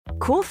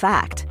Cool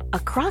fact, a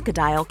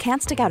crocodile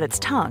can't stick out its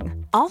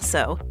tongue.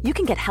 Also, you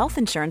can get health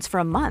insurance for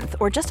a month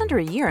or just under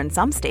a year in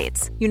some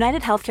states.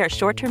 United Healthcare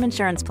short-term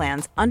insurance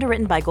plans,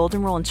 underwritten by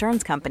Golden Rule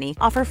Insurance Company,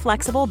 offer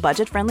flexible,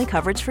 budget-friendly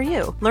coverage for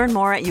you. Learn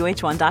more at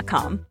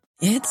uh1.com.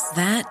 It's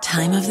that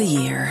time of the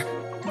year.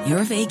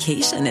 Your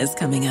vacation is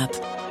coming up.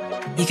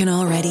 You can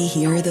already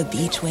hear the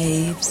beach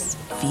waves,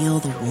 feel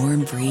the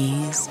warm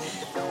breeze,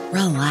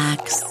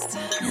 relax,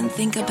 and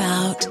think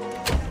about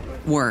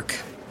work.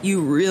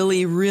 You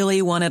really,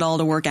 really want it all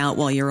to work out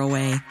while you're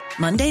away.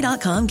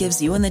 Monday.com gives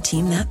you and the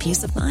team that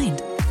peace of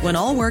mind. When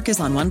all work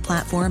is on one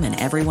platform and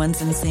everyone's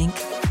in sync,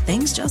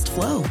 things just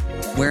flow.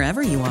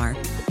 Wherever you are,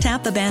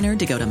 tap the banner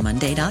to go to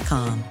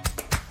Monday.com.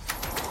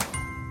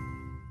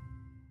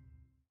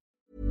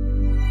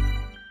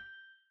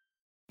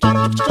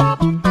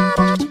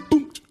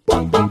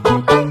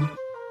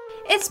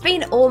 It's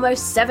been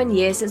almost 7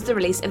 years since the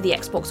release of the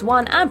Xbox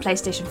One and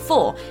PlayStation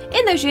 4.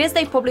 In those years,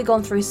 they've probably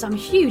gone through some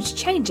huge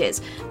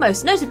changes,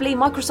 most notably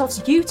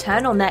Microsoft's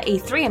U-turn on their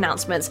E3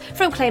 announcements,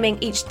 from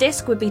claiming each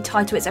disc would be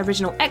tied to its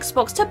original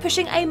Xbox to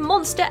pushing a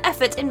monster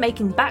effort in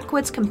making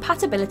backwards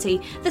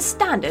compatibility the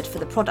standard for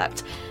the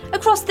product.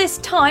 Across this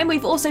time,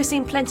 we've also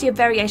seen plenty of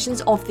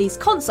variations of these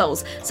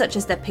consoles, such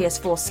as the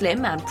PS4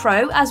 Slim and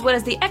Pro, as well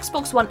as the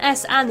Xbox One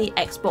S and the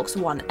Xbox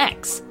One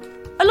X.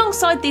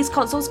 Alongside these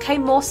consoles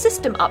came more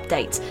system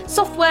updates,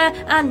 software,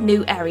 and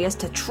new areas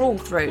to trawl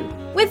through.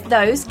 With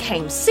those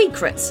came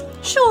secrets.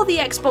 Sure, the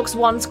Xbox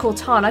One's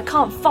Cortana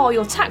can't file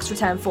your tax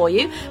return for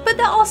you, but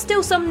there are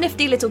still some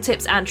nifty little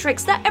tips and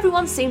tricks that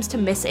everyone seems to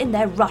miss in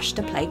their rush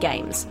to play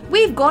games.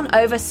 We've gone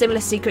over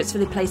similar secrets for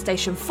the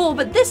PlayStation 4,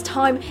 but this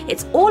time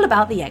it's all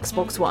about the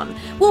Xbox One.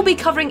 We'll be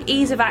covering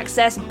ease of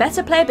access,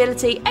 better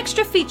playability,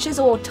 extra features,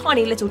 or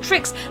tiny little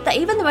tricks that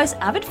even the most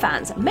avid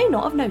fans may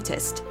not have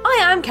noticed. I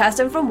am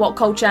Kirsten from What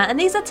Culture, and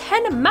these are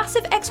 10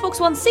 massive Xbox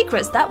One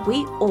secrets that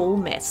we all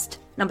missed.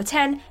 Number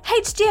 10.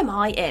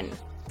 HDMI in.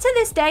 To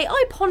this day,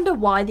 I ponder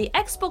why the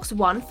Xbox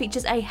One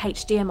features a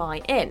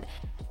HDMI in.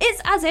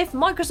 It's as if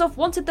Microsoft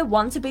wanted the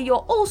One to be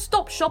your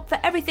all-stop shop for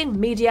everything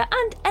media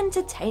and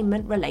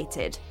entertainment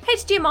related.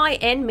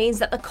 HDMI in means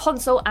that the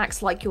console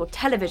acts like your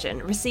television,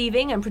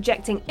 receiving and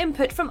projecting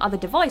input from other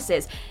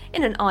devices.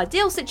 In an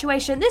ideal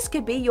situation, this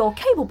could be your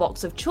cable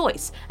box of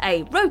choice,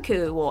 a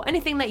Roku, or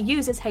anything that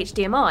uses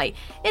HDMI.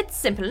 It's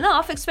simple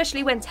enough,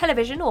 especially when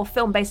television or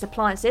film-based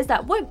appliances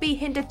that won't be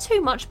hindered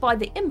too much by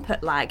the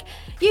input lag.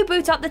 You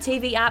boot up the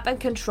TV app and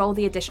control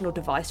the additional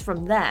device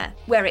from there.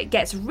 Where it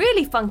gets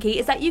really funky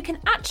is that you can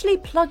actually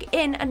plug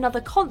in another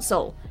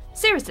console.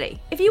 Seriously,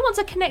 if you want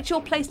to connect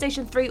your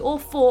PlayStation 3 or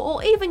 4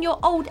 or even your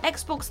old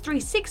Xbox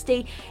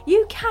 360,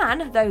 you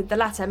can, though the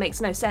latter makes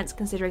no sense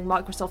considering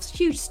Microsoft's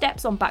huge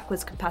steps on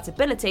backwards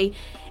compatibility.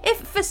 If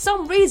for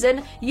some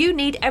reason you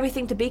need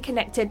everything to be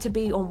connected to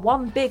be on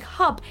one big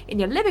hub in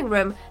your living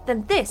room,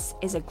 then this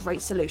is a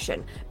great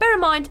solution. Bear in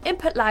mind,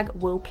 input lag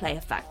will play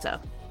a factor.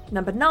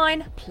 Number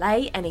 9.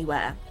 Play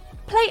Anywhere.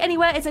 Play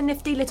Anywhere is a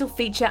nifty little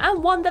feature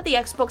and one that the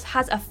Xbox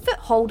has a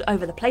foothold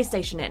over the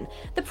PlayStation in.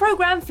 The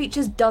program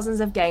features dozens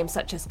of games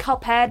such as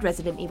Cuphead,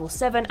 Resident Evil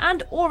 7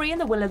 and Ori and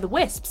the Will of the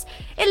Wisps.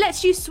 It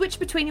lets you switch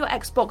between your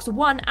Xbox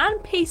One and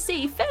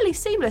PC fairly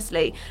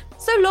seamlessly,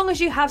 so long as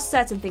you have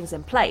certain things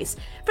in place.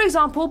 For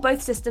example,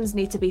 both systems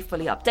need to be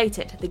fully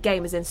updated, the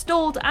game is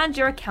installed and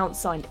your account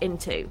signed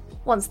into.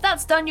 Once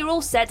that's done, you're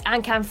all set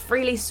and can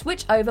freely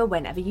switch over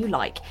whenever you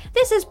like.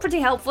 This is pretty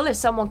helpful if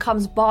someone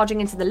comes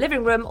barging into the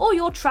living room or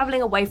you're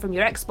travelling away from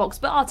your Xbox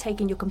but are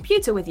taking your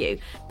computer with you.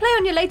 Play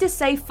on your latest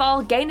save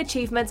file, gain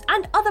achievements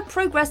and other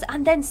progress,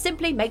 and then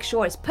simply make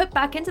sure it's put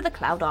back into the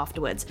cloud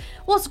afterwards.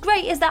 What's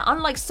great is that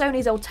unlike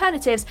Sony's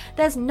alternatives,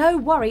 there's no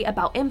worry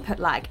about input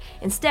lag.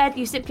 Instead,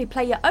 you simply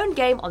play your own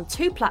game on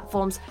 2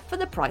 platforms for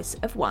the price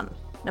of 1.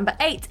 Number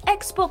 8.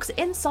 Xbox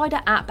Insider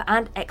app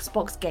and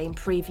Xbox game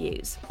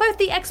previews. Both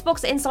the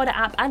Xbox Insider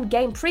app and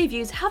game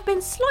previews have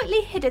been slightly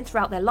hidden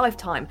throughout their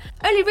lifetime,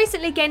 only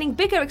recently gaining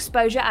bigger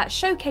exposure at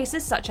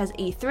showcases such as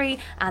E3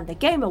 and the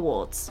Game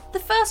Awards. The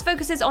first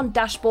focuses on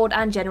dashboard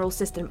and general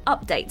system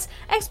updates.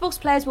 Xbox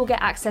players will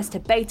get access to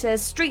betas,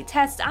 street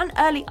tests and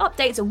early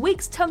updates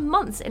weeks to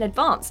months in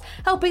advance,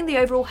 helping the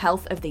overall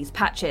health of these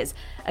patches.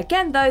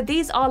 Again though,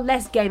 these are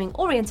less gaming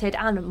oriented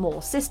and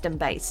more system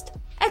based.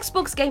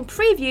 Xbox Game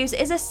Previews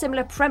is a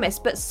similar premise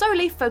but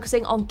solely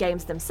focusing on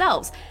games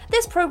themselves.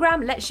 This program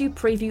lets you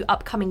preview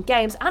upcoming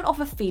games and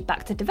offer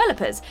feedback to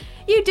developers.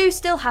 You do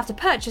still have to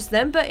purchase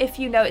them, but if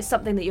you know it's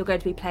something that you're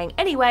going to be playing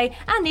anyway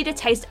and need a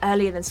taste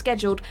earlier than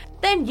scheduled,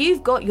 then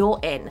you've got your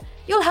in.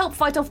 You'll help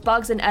fight off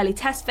bugs in early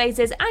test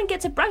phases and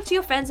get to brag to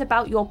your friends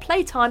about your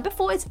playtime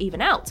before it's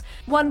even out.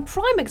 One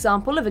prime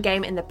example of a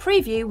game in the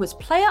preview was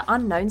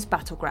PlayerUnknown's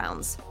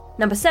Battlegrounds.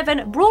 Number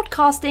 7.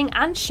 Broadcasting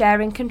and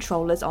sharing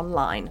controllers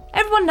online.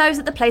 Everyone knows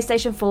that the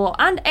PlayStation 4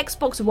 and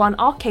Xbox One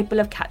are capable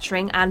of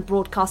capturing and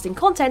broadcasting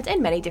content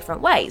in many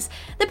different ways.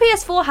 The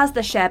PS4 has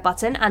the share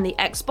button and the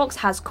Xbox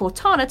has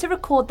Cortana to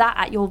record that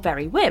at your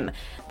very whim.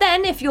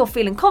 Then, if you're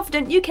feeling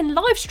confident, you can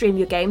live stream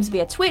your games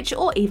via Twitch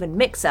or even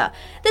Mixer.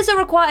 This will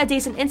require a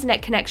decent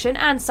internet connection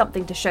and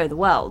something to show the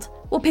world.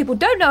 What people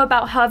don't know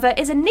about, however,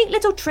 is a neat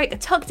little trick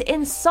tucked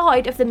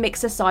inside of the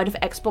mixer side of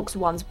Xbox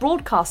One's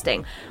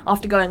broadcasting.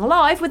 After going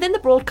live, within the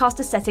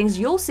broadcaster settings,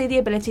 you'll see the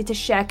ability to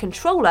share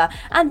controller,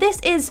 and this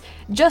is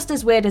just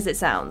as weird as it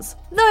sounds.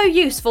 Though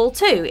useful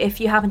too,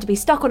 if you happen to be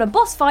stuck on a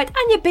boss fight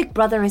and your big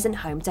brother isn't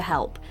home to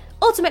help.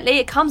 Ultimately,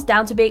 it comes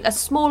down to being a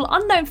small,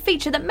 unknown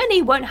feature that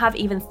many won't have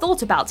even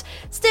thought about.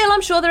 Still, I'm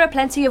sure there are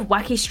plenty of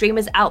wacky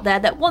streamers out there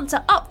that want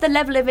to up the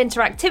level of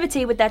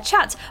interactivity with their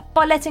chat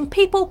by letting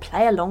people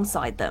play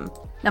alongside them.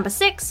 Number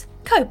 6.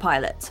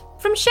 Copilot.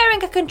 From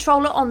sharing a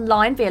controller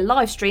online via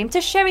livestream to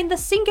sharing the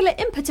singular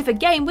input of a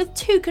game with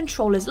 2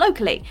 controllers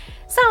locally.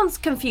 Sounds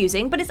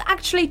confusing, but it's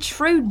actually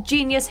true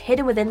genius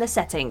hidden within the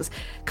settings.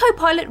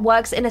 Copilot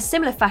works in a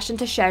similar fashion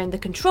to sharing the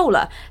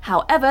controller.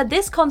 However,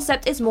 this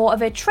concept is more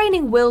of a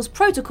training wheels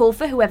protocol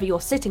for whoever you're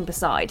sitting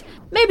beside.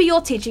 Maybe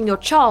you're teaching your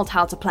child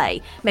how to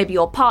play. Maybe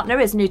your partner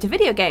is new to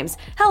video games.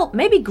 Hell,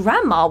 maybe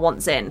grandma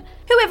wants in.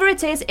 Whoever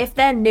it is, if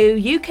they're new,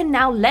 you can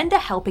now lend a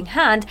helping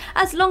hand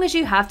as long as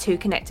you have 2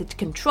 connected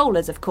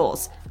controllers, of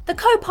course. The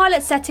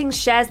Copilot settings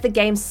shares the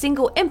game's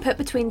single input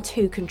between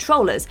 2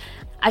 controllers.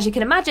 As you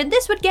can imagine,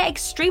 this would get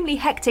extremely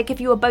hectic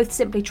if you were both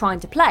simply trying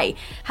to play.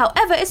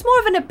 However, it's more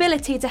of an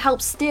ability to help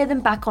steer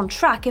them back on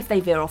track if they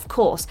veer off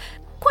course.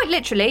 Quite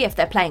literally if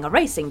they're playing a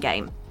racing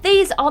game.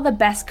 These are the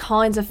best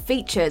kinds of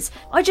features.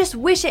 I just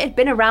wish it had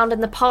been around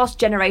in the past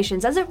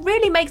generations, as it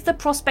really makes the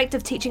prospect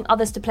of teaching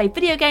others to play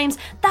video games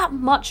that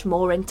much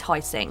more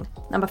enticing.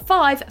 Number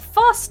 5.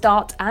 Fast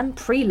start and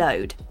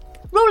preload.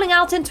 Rolling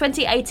out in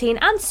 2018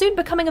 and soon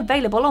becoming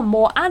available on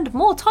more and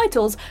more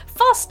titles,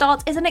 Fast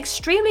Start is an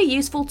extremely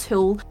useful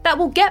tool that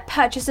will get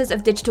purchasers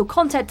of digital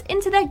content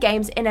into their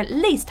games in at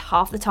least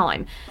half the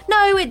time.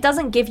 No, it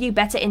doesn't give you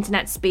better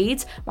internet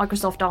speeds,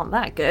 Microsoft aren't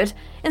that good.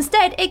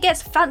 Instead, it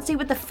gets fancy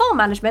with the file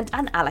management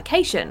and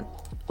allocation.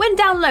 When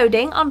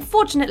downloading,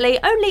 unfortunately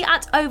only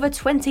at over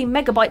 20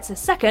 megabytes a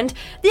second,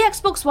 the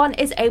Xbox One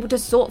is able to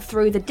sort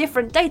through the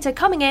different data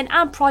coming in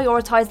and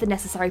prioritise the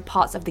necessary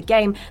parts of the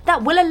game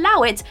that will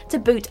allow it to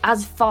boot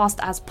as fast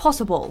as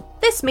possible.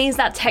 This means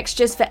that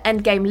textures for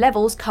endgame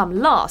levels come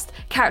last,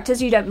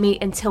 characters you don't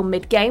meet until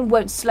mid-game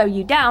won't slow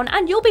you down,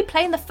 and you'll be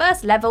playing the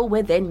first level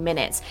within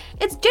minutes.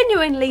 It's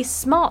genuinely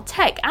smart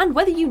tech, and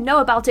whether you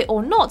know about it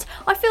or not,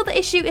 I feel the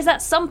issue is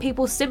that some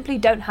people simply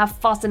don't have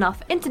fast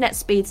enough internet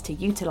speeds to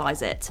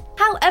utilise it.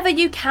 However,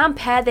 you can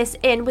pair this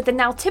in with the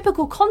now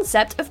typical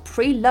concept of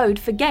preload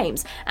for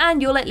games,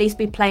 and you'll at least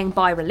be playing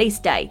by release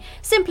day.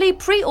 Simply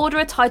pre-order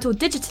a title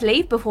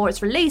digitally before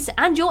its release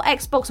and your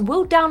Xbox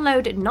will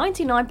download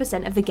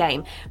 99% of the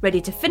game,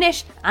 ready to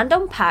finish and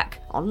unpack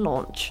on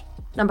launch.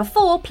 Number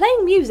 4.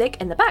 Playing music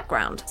in the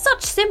background.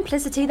 Such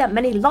simplicity that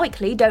many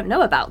likely don't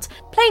know about.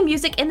 Playing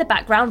music in the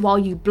background while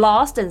you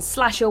blast and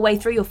slash your way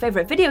through your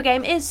favourite video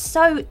game is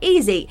so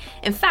easy.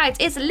 In fact,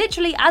 it's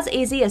literally as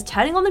easy as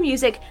turning on the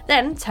music,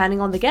 then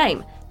turning on the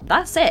game.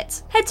 That's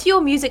it. Head to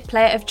your music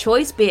player of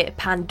choice, be it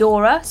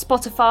Pandora,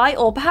 Spotify,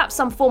 or perhaps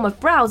some form of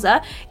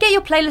browser, get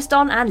your playlist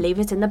on and leave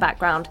it in the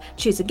background.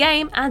 Choose a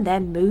game and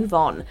then move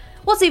on.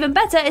 What's even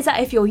better is that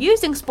if you're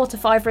using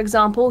Spotify, for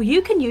example,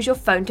 you can use your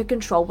phone to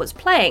control what's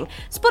playing.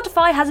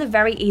 Spotify has a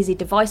very easy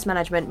device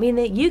management,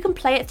 meaning that you can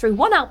play it through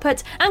one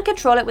output and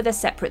control it with a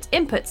separate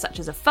input, such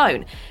as a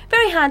phone.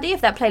 Very handy if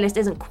that playlist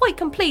isn't quite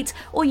complete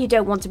or you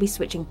don't want to be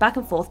switching back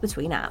and forth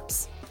between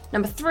apps.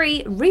 Number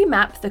 3.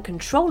 Remap the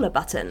controller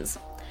buttons.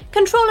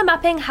 Controller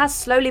mapping has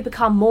slowly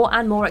become more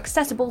and more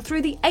accessible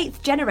through the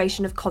 8th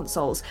generation of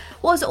consoles.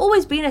 What has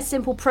always been a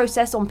simple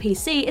process on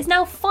PC is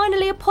now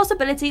finally a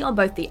possibility on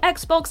both the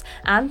Xbox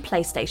and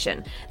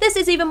PlayStation. This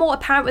is even more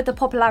apparent with the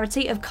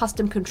popularity of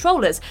custom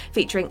controllers,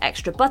 featuring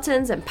extra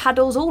buttons and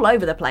paddles all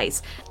over the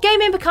place.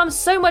 Gaming becomes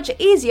so much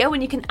easier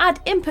when you can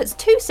add inputs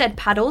to said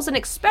paddles and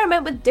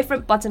experiment with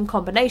different button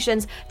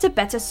combinations to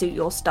better suit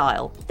your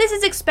style. This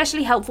is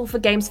especially helpful for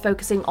games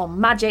focusing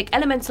on magic,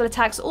 elemental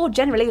attacks, or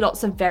generally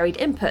lots of varied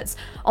inputs.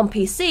 On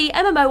PC,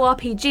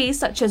 MMORPGs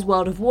such as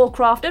World of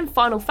Warcraft and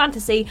Final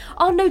Fantasy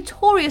are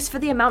notorious for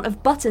the amount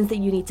of buttons that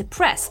you need to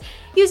press.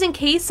 Using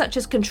keys such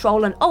as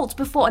Control and Alt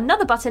before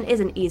another button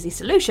is an easy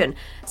solution.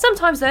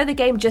 Sometimes though, the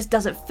game just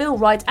doesn't feel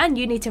right and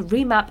you need to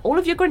remap all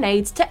of your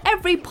grenades to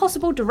every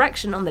possible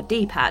direction on the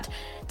D-pad.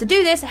 To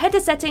do this, head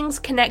to Settings,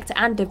 Connect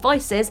and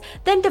Devices,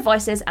 then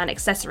Devices and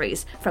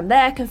Accessories. From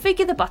there,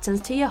 configure the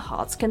buttons to your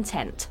heart's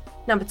content.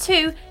 Number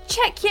 2,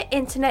 check your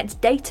internet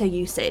data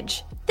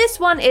usage. This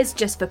one is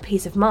just for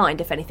peace of mind,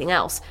 if anything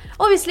else.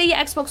 Obviously, your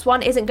Xbox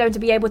One isn't going to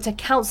be able to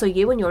counsel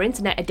you on your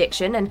internet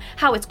addiction and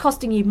how it's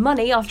costing you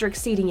money after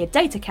exceeding your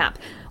data cap.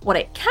 What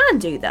it can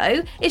do,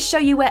 though, is show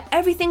you where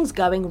everything's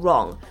going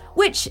wrong.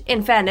 Which,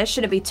 in fairness,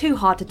 shouldn't be too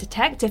hard to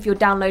detect if you're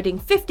downloading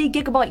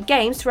 50GB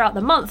games throughout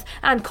the month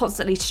and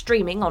constantly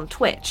streaming on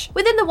Twitch.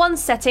 Within the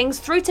One's settings,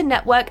 through to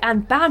network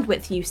and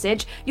bandwidth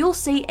usage, you'll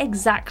see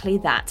exactly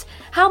that.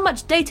 How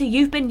much data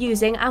you've been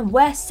using and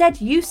where said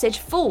usage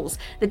falls,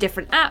 the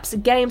different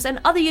apps, games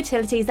and other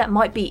utilities that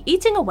might be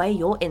eating away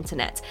your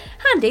internet.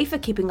 Handy for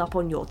keeping up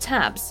on your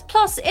tabs.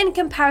 Plus, in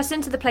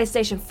comparison to the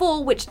PlayStation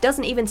 4, which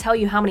doesn't even tell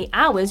you how many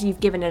hours you've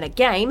given in a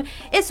game,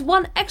 it's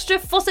one extra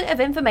faucet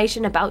of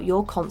information about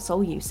your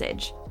console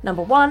usage.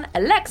 Number 1.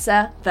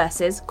 Alexa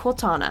versus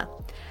Cortana.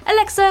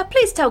 Alexa,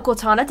 please tell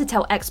Cortana to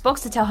tell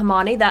Xbox to tell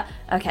Hermione that,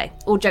 okay,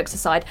 all jokes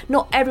aside,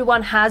 not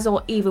everyone has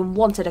or even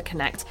wanted a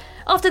Kinect.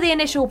 After the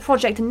initial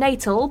Project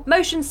Natal,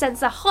 motion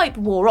sensor hype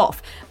wore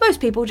off.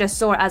 Most people just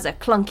saw it as a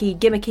clunky,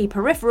 gimmicky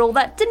peripheral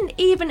that didn't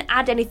even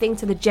add anything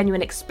to the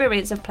genuine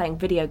experience of playing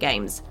video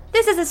games.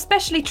 This is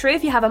especially true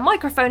if you have a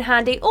microphone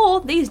handy or,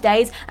 these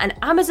days, an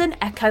Amazon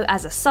Echo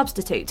as a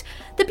substitute.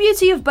 The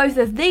beauty of both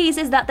of these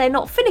is that they're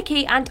not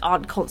finicky and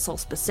aren't console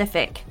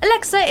specific.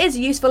 Alexa is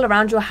useful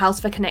around your house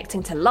for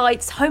connecting to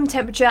lights, home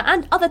temperature,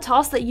 and other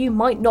tasks that you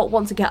might not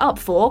want to get up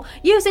for.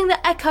 Using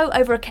the Echo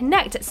over a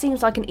Kinect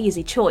seems like an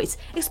easy choice,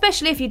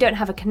 especially if you don't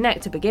have a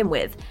Kinect to begin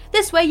with.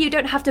 This way you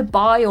don't have to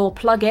buy or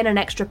plug in an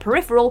extra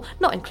peripheral,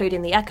 not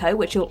including the Echo,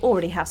 which you'll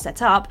already have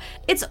set up.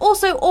 It's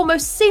also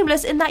almost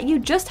seamless in that you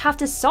just have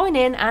to sign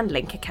in and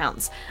link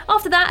accounts.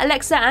 After that,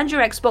 Alexa and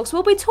your Xbox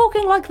will be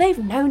talking like they've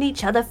known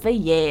each other for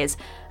years.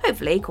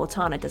 Hopefully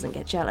Cortana doesn't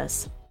get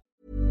jealous.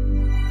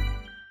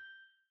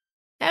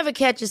 Ever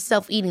catch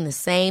yourself eating the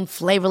same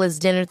flavorless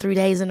dinner 3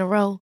 days in a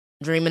row?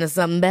 Dreaming of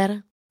something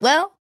better?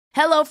 Well,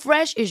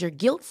 HelloFresh is your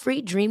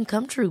guilt-free dream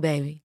come true,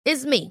 baby.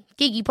 It's me,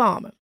 Keke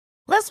Palmer.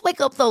 Let's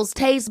wake up those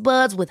taste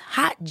buds with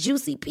hot,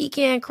 juicy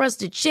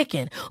pecan-crusted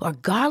chicken or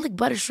garlic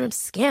butter shrimp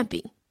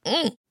scampi.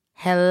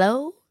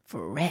 Hello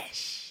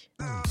Fresh.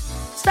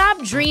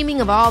 Stop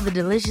dreaming of all the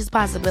delicious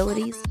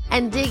possibilities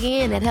and dig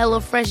in at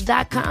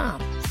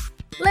HelloFresh.com.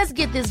 Let's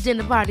get this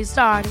dinner party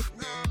started.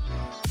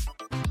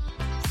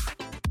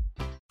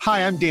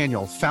 Hi, I'm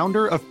Daniel,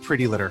 founder of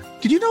Pretty Litter.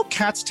 Did you know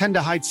cats tend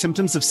to hide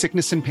symptoms of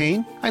sickness and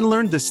pain? I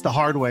learned this the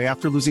hard way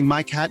after losing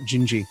my cat,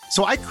 Gingy.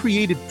 So I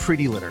created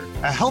Pretty Litter,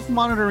 a health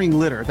monitoring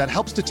litter that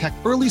helps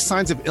detect early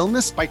signs of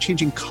illness by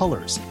changing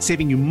colors,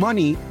 saving you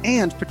money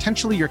and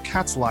potentially your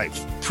cat's life.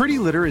 Pretty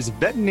Litter is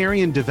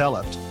veterinarian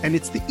developed, and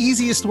it's the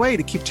easiest way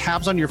to keep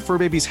tabs on your fur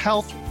baby's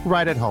health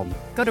right at home.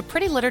 Go to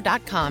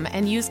prettylitter.com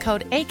and use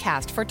code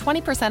ACAST for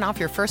 20% off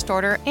your first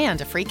order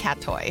and a free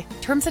cat toy.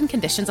 Terms and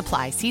conditions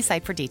apply. See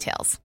site for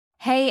details.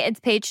 Hey, it's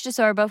Paige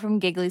DeSorbo from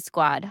Giggly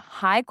Squad.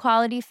 High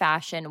quality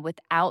fashion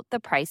without the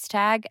price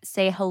tag.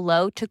 Say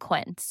hello to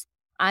Quince.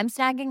 I'm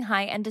snagging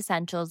high-end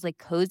essentials like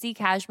cozy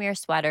cashmere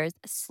sweaters,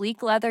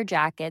 sleek leather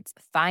jackets,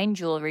 fine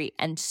jewelry,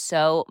 and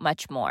so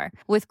much more.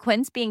 With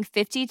Quince being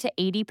 50 to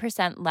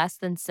 80% less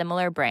than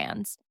similar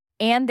brands.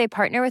 And they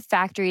partner with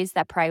factories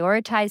that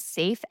prioritize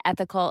safe,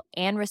 ethical,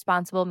 and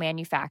responsible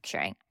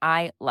manufacturing.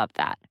 I love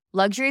that.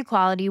 Luxury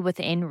quality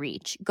within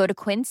reach. Go to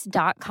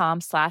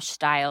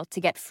quince.com/style to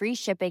get free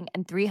shipping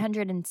and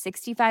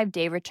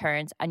 365-day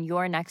returns on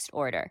your next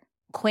order.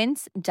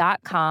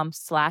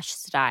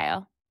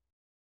 Quince.com/style.